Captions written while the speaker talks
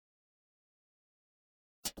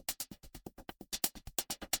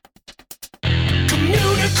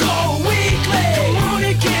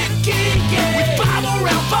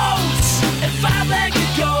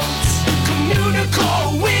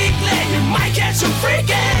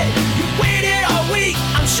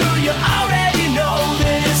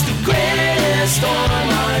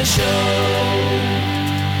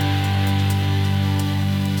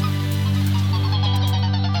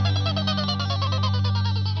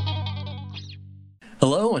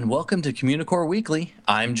Hello and welcome to Communicore Weekly.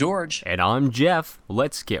 I'm George. And I'm Jeff.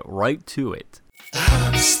 Let's get right to it.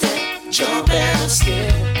 Hop, step, jump, and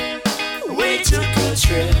skip. We took a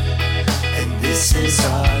trip, and this is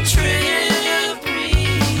our trip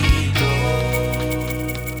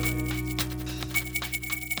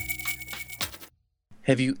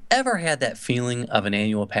Have you ever had that feeling of an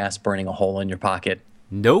annual pass burning a hole in your pocket?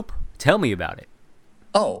 Nope. Tell me about it.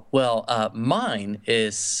 Oh, well,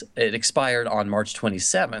 it expired on March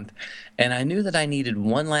 27th, and I knew that I needed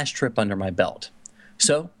one last trip under my belt.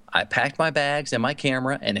 So I packed my bags and my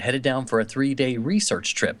camera and headed down for a 3-day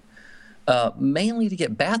research trip, mainly to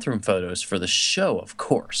get bathroom photos for the show, of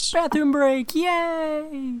course. Bathroom break.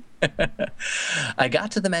 Yay! I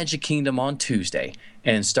got to the Magic Kingdom on Tuesday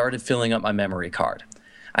and started filling up my memory card.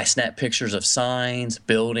 I snapped pictures of signs,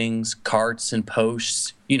 buildings, carts, and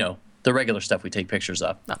posts, the regular stuff we take pictures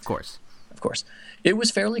of. Of course. Of course. It was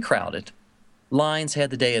fairly crowded. Lines had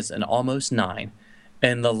the day as an almost 9,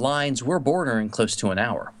 and the lines were bordering close to an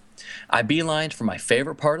hour. I beelined for my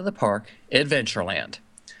favorite part of the park, Adventureland.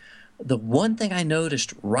 The one thing I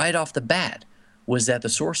noticed right off the bat was that the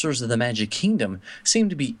Sorcerers of the Magic Kingdom seemed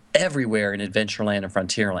to be everywhere in Adventureland and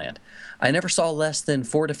Frontierland. I never saw less than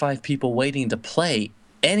 4 to 5 people waiting to play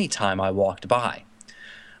anytime I walked by.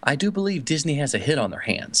 I do believe Disney has a hit on their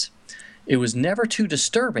hands. It was never too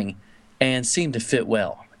disturbing and seemed to fit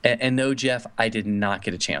well. And no, Jeff, I did not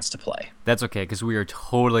get a chance to play. That's okay, because we are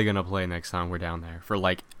totally going to play next time we're down there for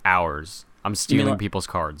hours. I'm stealing people's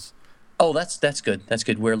cards. Oh, that's good. That's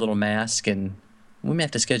good. Wear a little mask, and we may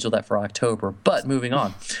have to schedule that for October. But moving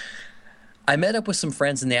on. I met up with some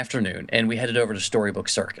friends in the afternoon, and we headed over to Storybook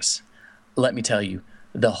Circus. Let me tell you,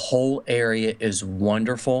 the whole area is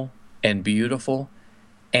wonderful and beautiful,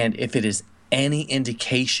 and if it is any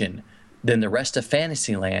indication, then the rest of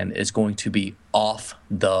Fantasyland is going to be off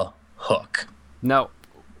the hook. Now,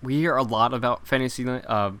 we hear a lot about Fantasyland,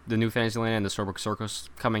 the new Fantasyland and the Storybook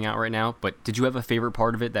Circus coming out right now, but did you have a favorite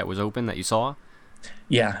part of it that was open that you saw?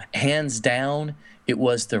 Yeah, hands down, it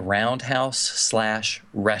was the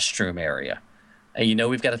roundhouse/restroom area. And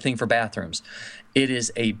we've got a thing for bathrooms. It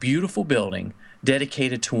is a beautiful building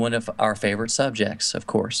dedicated to one of our favorite subjects, of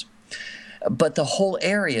course. But the whole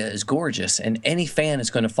area is gorgeous, and any fan is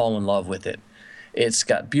going to fall in love with it. It's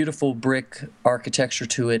got beautiful brick architecture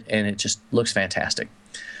to it, and it just looks fantastic.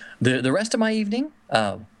 The rest of my evening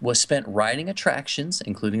was spent riding attractions,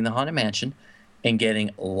 including the Haunted Mansion, and getting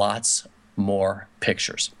lots more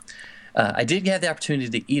pictures. I did have the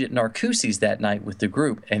opportunity to eat at Narcoossee's that night with the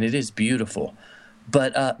group, and it is beautiful.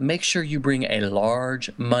 But make sure you bring a large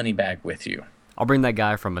money bag with you. I'll bring that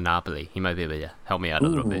guy from Monopoly. He might be able to help me out a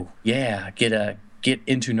little bit. Yeah, get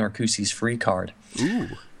into Narcoossee's free card. Ooh.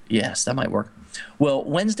 Yes, that might work. Well,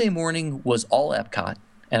 Wednesday morning was all Epcot,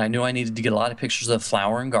 and I knew I needed to get a lot of pictures of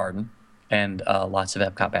Flower and Garden and lots of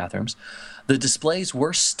Epcot bathrooms. The displays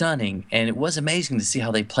were stunning, and it was amazing to see how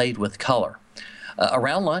they played with color.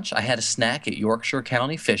 Around lunch, I had a snack at Yorkshire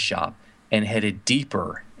County Fish Shop and headed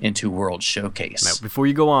deeper into World Showcase. Now, before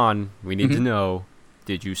you go on, we need to know,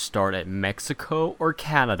 did you start at Mexico or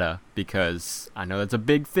Canada? Because I know that's a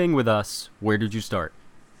big thing with us. Where did you start?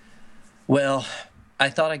 Well, I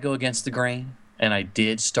thought I'd go against the grain, and I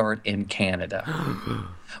did start in Canada.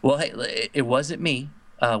 Well, hey, it wasn't me.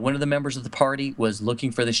 One of the members of the party was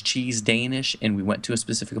looking for this cheese Danish, and we went to a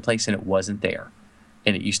specific place, and it wasn't there.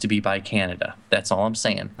 And it used to be by Canada. That's all I'm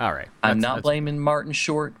saying. All right. I'm not blaming Martin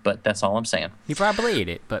Short, but that's all I'm saying. He probably ate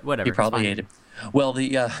it, but whatever. He probably ate it. Well,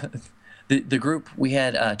 the group, we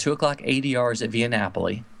had 2 o'clock ADRs at Via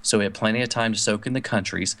Napoli, so we had plenty of time to soak in the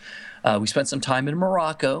countries. We spent some time in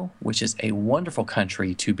Morocco, which is a wonderful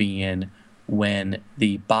country to be in when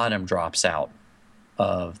the bottom drops out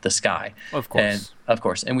of the sky. Of course.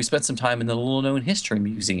 And we spent some time in the Little Known History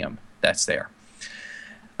Museum that's there.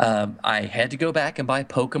 I had to go back and buy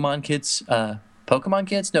Pokemon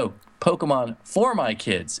for my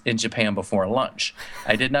kids in Japan before lunch.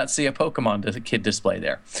 I did not see a Pokemon kid display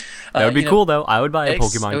there. That would be cool, though. I would buy a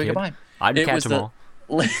Pokemon kid. I'd catch them all.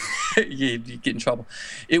 You get in trouble.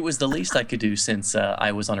 It was the least I could do since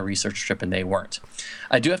I was on a research trip and they weren't.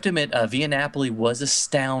 I do have to admit, Via Napoli was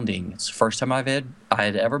astounding. It's the first time I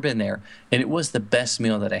had ever been there, and it was the best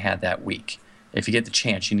meal that I had that week. If you get the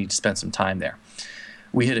chance, you need to spend some time there.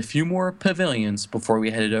 We hit a few more pavilions before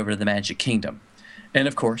we headed over to the Magic Kingdom. And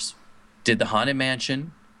of course, did the Haunted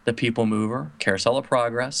Mansion, the People Mover, Carousel of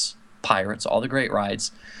Progress, Pirates, all the great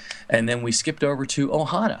rides. And then we skipped over to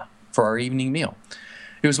Ohana for our evening meal.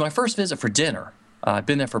 It was my first visit for dinner. I've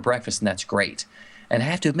been there for breakfast, and that's great. And I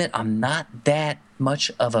have to admit, I'm not that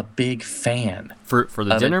much of a big fan. For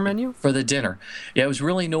the dinner menu? For the dinner. Yeah, it was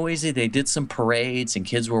really noisy. They did some parades, and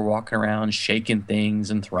kids were walking around shaking things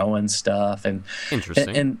and throwing stuff. And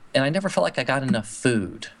Interesting. And I never felt like I got enough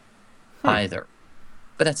food either.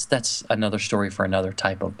 But that's another story for another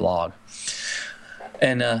type of blog.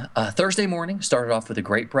 And Thursday morning started off with a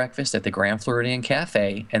great breakfast at the Grand Floridian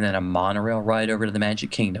Cafe, and then a monorail ride over to the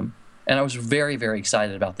Magic Kingdom. And I was very, very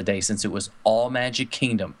excited about the day since it was all Magic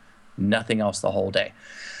Kingdom, nothing else the whole day.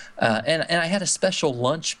 And I had a special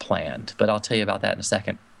lunch planned, but I'll tell you about that in a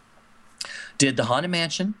second. Did the Haunted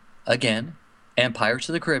Mansion again, and Pirates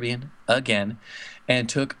of the Caribbean again, and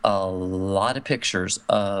took a lot of pictures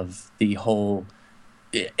of the whole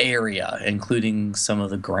area, including some of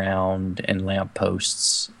the ground and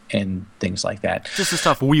lampposts and things like that. Just the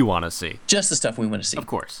stuff we want to see. Just the stuff we want to see. Of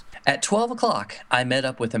course. At 12 o'clock, I met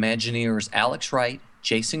up with Imagineers Alex Wright,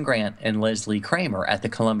 Jason Grant, and Leslie Kramer at the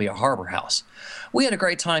Columbia Harbor House. We had a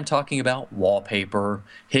great time talking about wallpaper,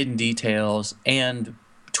 hidden details, and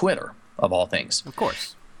Twitter, of all things. Of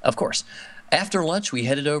course. Of course. After lunch, we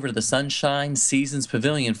headed over to the Sunshine Seasons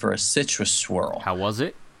Pavilion for a citrus swirl. How was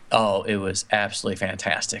it? Oh, it was absolutely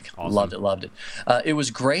fantastic. Awesome. Loved it. It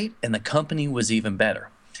was great, and the company was even better.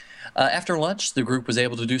 After lunch, the group was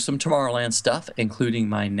able to do some Tomorrowland stuff, including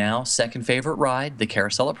my now second favorite ride, the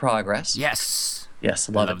Carousel of Progress. Yes. Yes,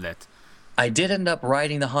 I love love it. that. I did end up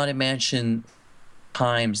riding the Haunted Mansion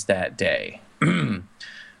times that day,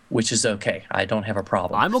 which is okay. I don't have a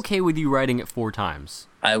problem. I'm okay with you riding it 4 times.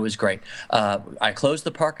 I was great. I closed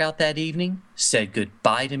the park out that evening, said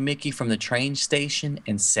goodbye to Mickey from the train station,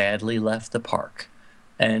 and sadly left the park.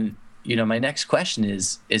 And, my next question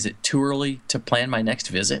is it too early to plan my next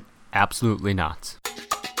visit? Absolutely not.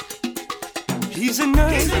 He's a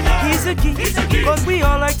nerd, he's a geek, but we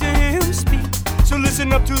all like to hear him speak. So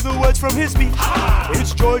listen up to the words from his speech.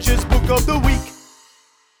 It's George's Book of the Week.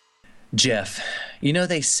 Jeff,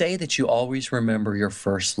 they say that you always remember your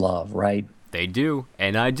first love, right? They do,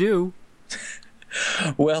 and I do.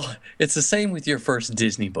 Well, it's the same with your first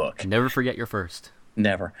Disney book. Never forget your first.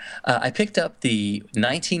 Never. I picked up the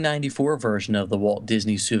 1994 version of the Walt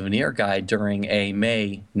Disney Souvenir Guide during a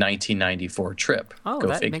May 1994 trip. Oh, Go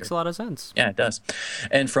that figure. makes a lot of sense. Yeah, it does.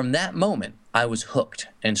 And from that moment, I was hooked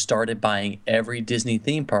and started buying every Disney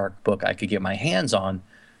theme park book I could get my hands on,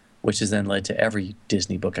 which has then led to every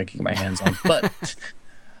Disney book I could get my hands on. But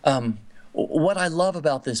what I love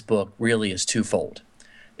about this book really is twofold.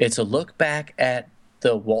 It's a look back at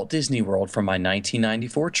the Walt Disney World from my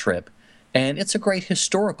 1994 trip, and it's a great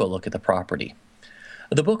historical look at the property.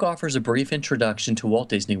 The book offers a brief introduction to Walt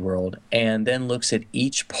Disney World and then looks at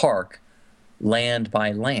each park land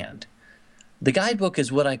by land. The guidebook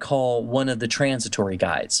is what I call one of the transitory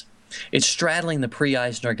guides. It's straddling the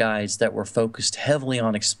pre-Eisner guides that were focused heavily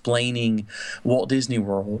on explaining Walt Disney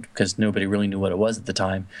World, because nobody really knew what it was at the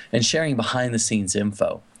time, and sharing behind-the-scenes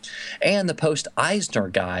info, and the post-Eisner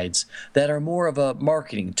guides that are more of a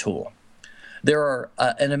marketing tool. There are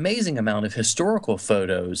an amazing amount of historical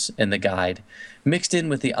photos in the guide, mixed in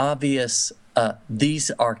with the obvious,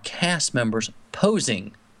 these are cast members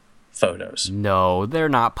posing photos. No, they're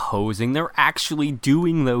not posing. They're actually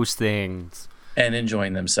doing those things. And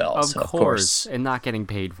enjoying themselves, Of course. And not getting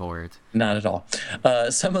paid for it. Not at all.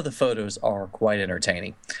 Some of the photos are quite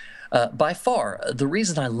entertaining. By far, the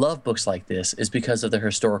reason I love books like this is because of their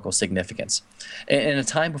historical significance. In a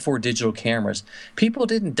time before digital cameras, people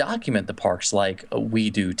didn't document the parks like we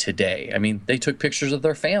do today. I mean, they took pictures of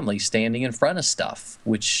their family standing in front of stuff,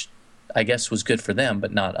 which I guess was good for them,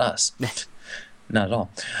 but not us. Not at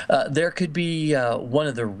all. There could be one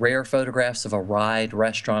of the rare photographs of a ride,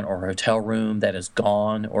 restaurant, or hotel room that is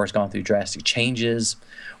gone or has gone through drastic changes,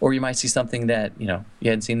 or you might see something that you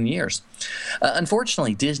hadn't seen in years.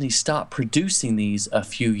 Unfortunately, Disney stopped producing these a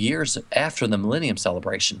few years after the Millennium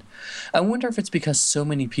Celebration. I wonder if it's because so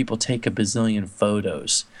many people take a bazillion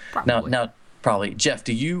photos. Probably. Now, probably. Jeff,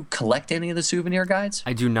 do you collect any of the souvenir guides?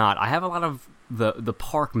 I do not. I have a lot of the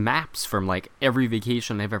park maps from like every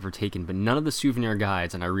vacation I've ever taken, but none of the souvenir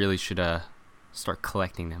guides, and I really should start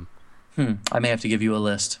collecting them. I may have to give you a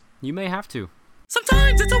list. You may have to.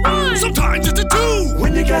 Sometimes it's a 1, sometimes it's a 2.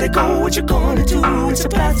 When you gotta go, what you gonna do? It's a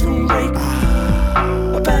bathroom break.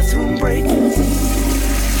 A bathroom break.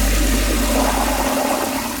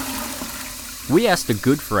 We asked a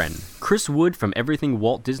good friend, Chris Wood from Everything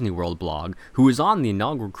Walt Disney World blog, who was on the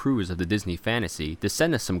inaugural cruise of the Disney Fantasy, to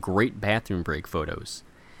send us some great bathroom break photos.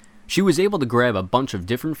 She was able to grab a bunch of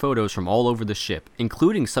different photos from all over the ship,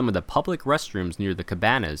 including some of the public restrooms near the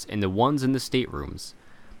cabanas and the ones in the staterooms.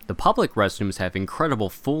 The public restrooms have incredible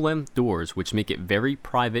full-length doors which make it very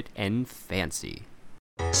private and fancy.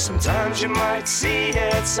 Sometimes you might see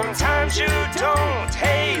it, sometimes you don't.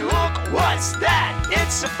 Hey, look, what's that?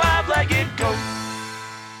 It's a five-legged goat.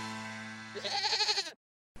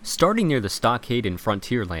 Starting near the stockade in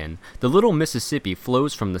Frontierland, the Little Mississippi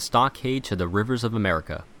flows from the stockade to the rivers of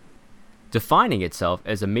America. Defining itself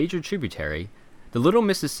as a major tributary, the Little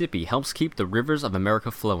Mississippi helps keep the rivers of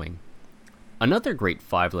America flowing. Another great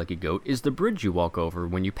five-legged goat is the bridge you walk over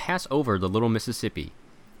when you pass over the Little Mississippi.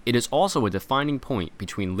 It is also a defining point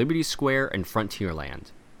between Liberty Square and Frontierland.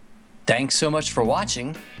 Thanks so much for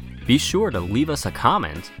watching. Be sure to leave us a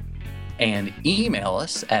comment And email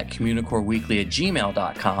us at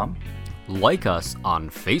communicoreweekly@gmail.com. like us on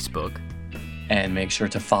Facebook, And make sure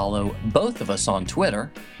to follow both of us on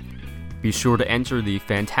Twitter. be sure to enter the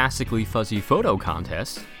Fantastically Fuzzy Photo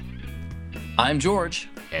Contest, I'm George,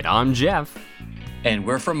 and I'm Jeff. and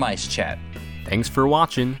we're from Mice Chat. Thanks for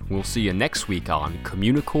watching. We'll see you next week on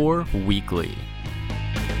Communicore Weekly.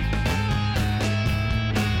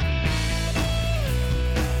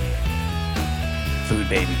 Food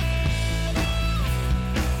baby.